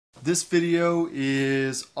This video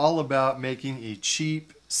is all about making a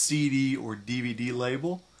cheap CD or DVD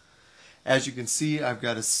label. As you can see, I've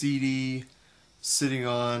got a CD sitting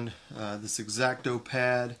on this X-Acto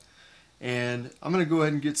pad, and I'm going to go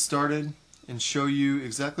ahead and get started and show you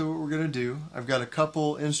exactly what we're going to do. I've got a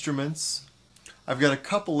couple instruments.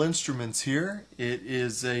 Here. It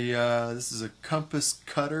is this is a compass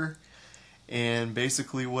cutter, and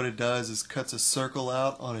basically what it does is cuts a circle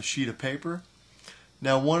out on a sheet of paper.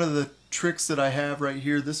 Now, one of the tricks that I have right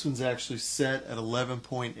here, this one's actually set at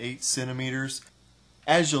 11.8 centimeters.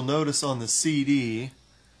 As you'll notice on the CD,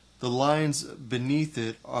 the lines beneath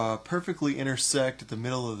it perfectly intersect at the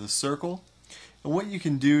middle of the circle. And what you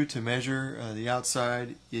can do to measure the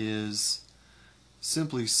outside is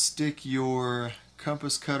simply stick your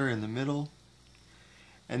compass cutter in the middle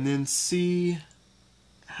and then see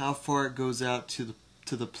how far it goes out to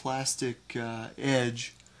the plastic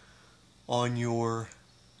edge on your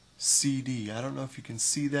CD. I don't know if you can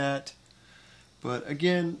see that, but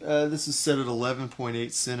again, this is set at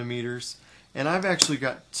 11.8 centimeters, and I've actually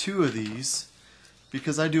got two of these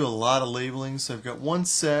because I do a lot of labeling. So I've got one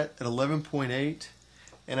set at 11.8,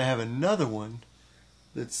 and I have another one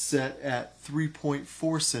that's set at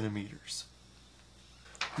 3.4 centimeters.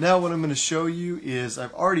 Now what I'm going to show you is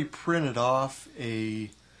I've already printed off a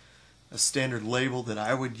standard label that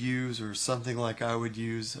I would use, or something like I would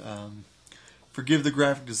use. Forgive the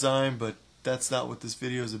graphic design, but that's not what this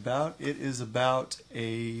video is about. It is about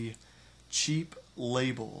a cheap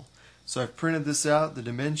label. So I've printed this out. The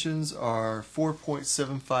dimensions are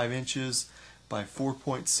 4.75 inches by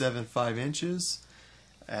 4.75 inches.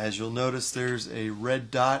 As you'll notice, there's a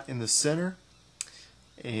red dot in the center,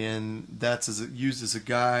 and that's used as a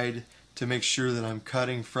guide to make sure that I'm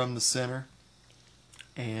cutting from the center.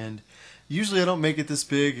 And usually I don't make it this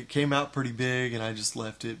big. It came out pretty big, and I just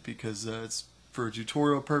left it because it's for a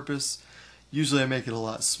tutorial purpose. Usually I make it a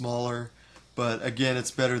lot smaller, but again, it's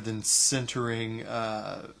better than centering,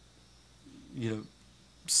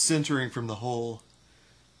 centering from the whole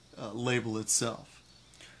label itself.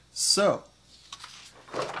 So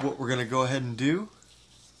what we're going to go ahead and do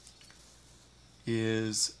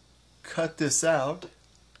is cut this out.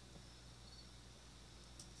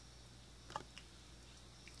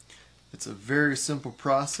 It's a very simple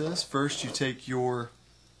process. First, you take your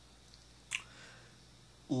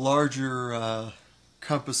larger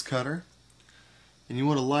compass cutter, and you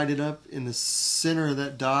want to light it up in the center of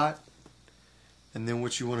that dot, and then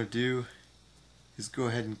what you want to do is go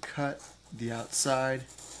ahead and cut the outside.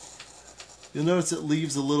 You'll notice it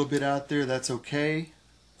leaves a little bit out there. That's okay.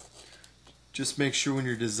 Just make sure when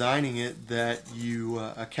you're designing it that you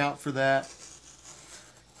account for that.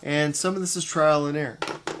 And some of this is trial and error.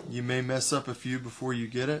 You may mess up a few before you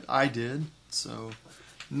get it. I did, so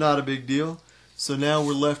not a big deal. So now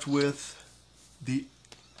we're left with the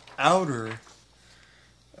outer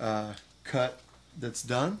cut that's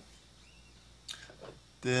done.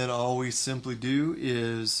 Then all we simply do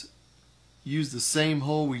is use the same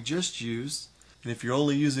hole we just used. And if you're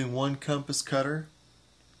only using one compass cutter,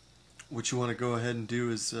 what you want to go ahead and do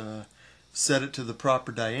is set it to the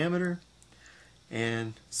proper diameter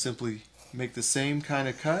and simply make the same kind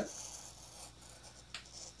of cut.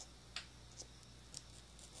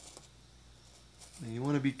 And you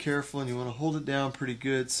want to be careful, and you want to hold it down pretty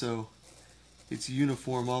good so it's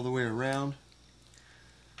uniform all the way around.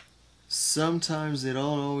 Sometimes they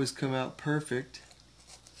don't always come out perfect,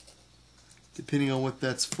 depending on what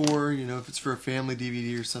that's for. If it's for a family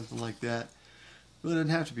DVD or something like that, it really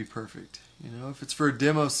doesn't have to be perfect. If it's for a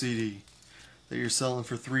demo CD that you're selling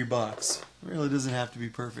for $3, it really doesn't have to be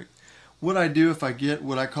perfect. What I do if I get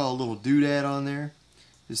what I call a little doodad on there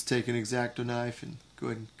is take an X-Acto knife and go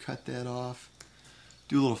ahead and cut that off.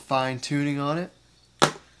 Do a little fine tuning on it.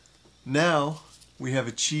 Now we have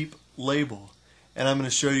a cheap label, and I'm going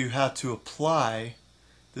to show you how to apply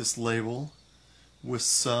this label with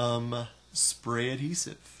some spray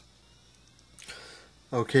adhesive.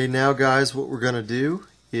 Okay, now guys, what we're going to do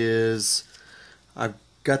is I've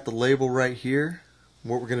got the label right here.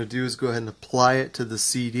 What we're going to do is go ahead and apply it to the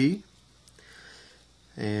CD,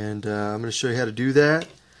 and I'm going to show you how to do that.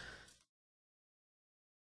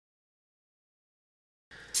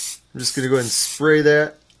 I'm just going to go ahead and spray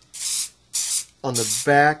that on the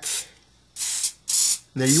back.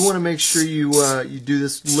 Now you want to make sure you do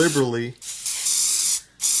this liberally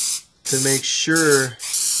to make sure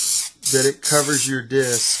that it covers your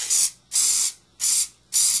disc.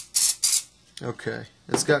 Okay,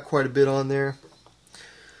 it's got quite a bit on there.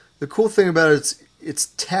 The cool thing about it is it's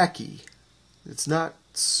tacky. It's not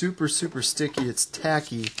super sticky, it's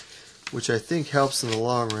tacky, which I think helps in the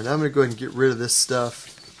long run. I'm going to go ahead and get rid of this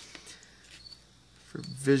stuff for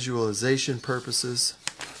visualization purposes.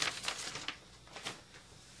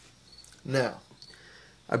 Now,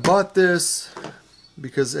 I bought this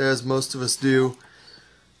because, as most of us do,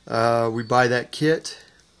 we buy that kit.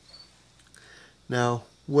 Now,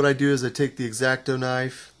 what I do is I take the X-Acto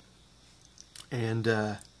knife and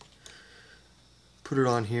put it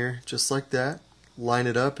on here just like that. Line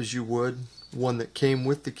it up as you would one that came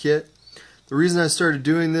with the kit. The reason I started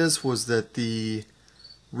doing this was that the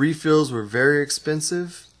refills were very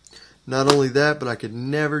expensive. Not only that, but I could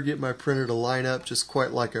never get my printer to line up just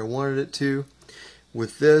quite like I wanted it to.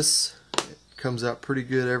 With this, it comes out pretty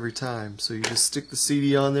good every time. So you just stick the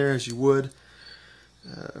CD on there as you would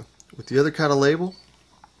with the other kind of label.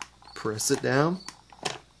 Press it down,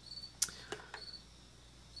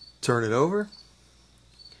 turn it over,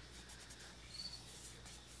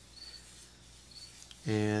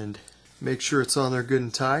 and make sure it's on there good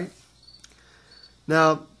and tight.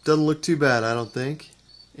 Now, doesn't look too bad, I don't think.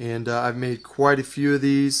 And I've made quite a few of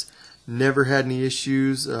these. Never had any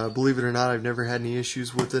issues. Believe it or not, I've never had any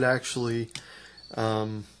issues with it actually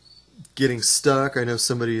getting stuck. I know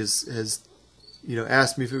somebody has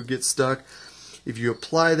asked me if it would get stuck. If you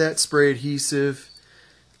apply that spray adhesive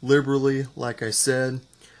liberally, like I said,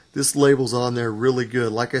 this label's on there really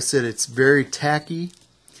good. Like I said, it's very tacky,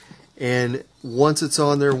 and once it's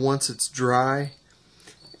on there, once it's dry,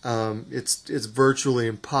 it's virtually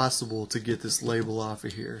impossible to get this label off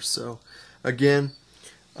of here. So again,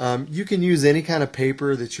 you can use any kind of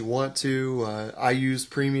paper that you want to. I use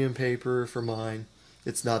premium paper for mine.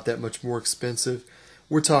 It's not that much more expensive.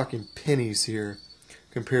 We're talking pennies here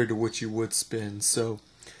compared to what you would spend. So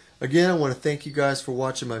again, I want to thank you guys for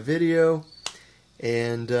watching my video,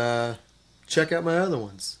 and check out my other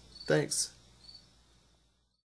ones. Thanks.